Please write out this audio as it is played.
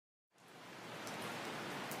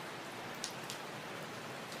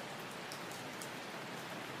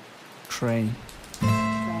betraying.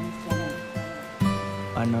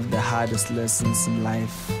 One of the hardest lessons in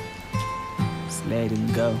life is letting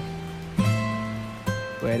go.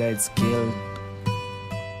 Whether it's guilt,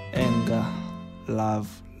 anger,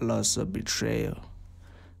 love, loss, or betrayal.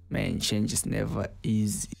 Man, change is never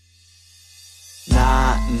easy.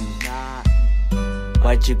 Nothing.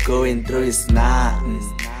 What you going through is nothing.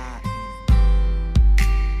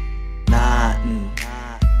 Nothing.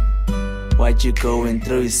 What you going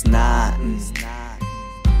through is nothing.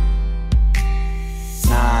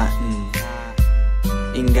 Nothing.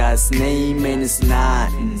 In God's name, man, it's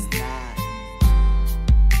nothing.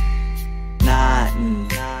 Nothing.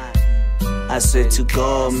 I swear to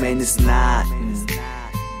God, man, it's nothing.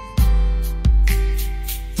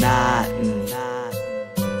 Nothing.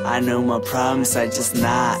 I know my problems are just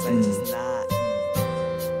nothing.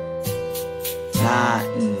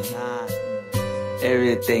 Nothing.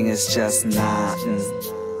 Everything is just nothing.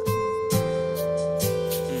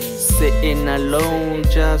 Sitting alone,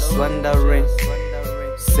 just wondering.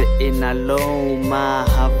 Sitting alone, my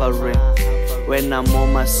hovering. When I'm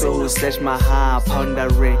on my soul, search my heart,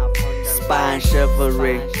 pondering. Spine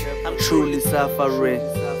shivering, I'm truly suffering.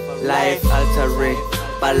 Life altering,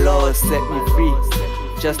 but Lord set me free.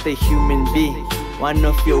 Just a human being, one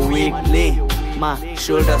of your weaklings. My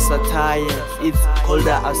shoulders are tired, it's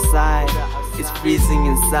colder outside, it's freezing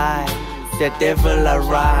inside. The devil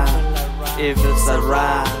around, evil's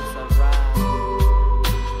around.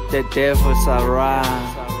 The devil's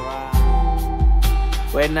around.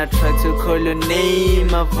 When I try to call your name,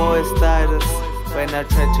 my voice stutters. When I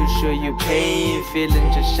try to show you pain,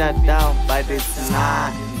 feeling just shut down, but it's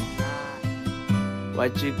nothing.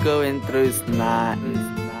 What you going through is nothing.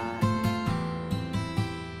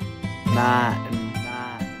 Nothing.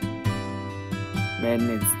 Man,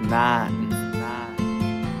 it's nothing.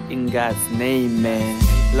 In God's name, man.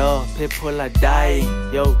 Lord, people are dying,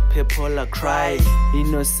 yo, people are crying.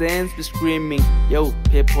 Innocents be screaming, yo,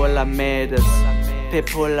 people are murderers.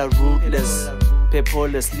 People are ruthless,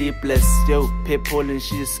 people are sleepless, yo, people in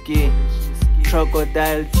sheepskin.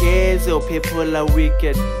 Crocodile tears, yo, people are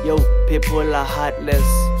wicked, yo, people are heartless.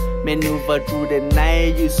 Maneuver through the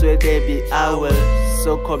night, you swear they be ours.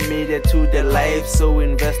 So committed to their life, so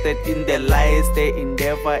invested in their lives. They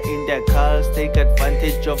endeavor in their cause, take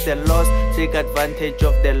advantage of their loss, take advantage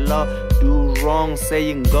of the law. Do wrong,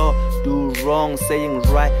 saying go, do wrong, saying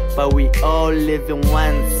right. But we all living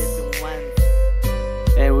once,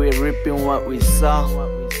 and we're reaping what we sow.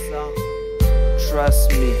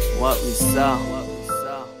 Trust me, what we sow.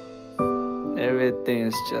 Everything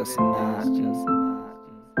is just nothing.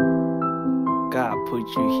 God put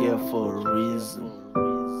you here for a reason.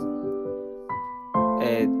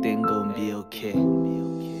 Everything gonna be okay.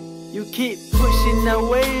 You keep pushing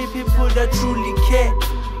away people that truly care.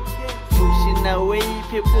 Pushing away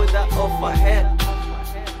people that offer help.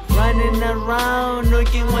 Running around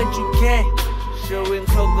looking what you can. Showing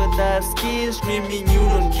crocodile skin, screaming you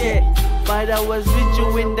don't care. But I was with you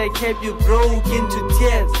when they kept you broke into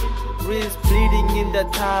tears. Wrist bleeding in the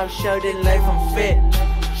top, shouting life unfair.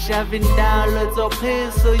 Shoving down loads of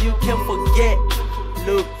pain so you can forget.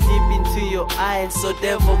 Look deep into your eyes so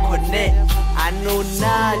devil connect. I know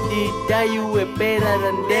now that you were better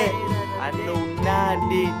than that. I know now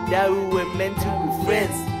that we were meant to be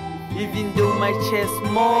friends. Even though my chest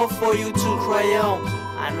more for you to cry on,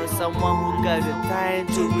 I know someone who got the time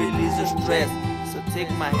to release the stress. So take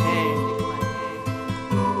my hand.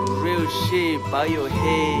 Real shit, bow your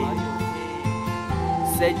head.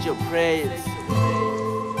 Say your prayers.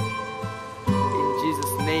 In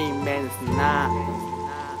Jesus' name, man, it's not.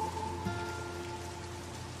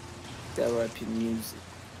 Therapy music.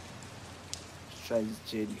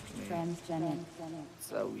 Transgenik, man.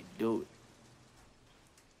 That's how we do it.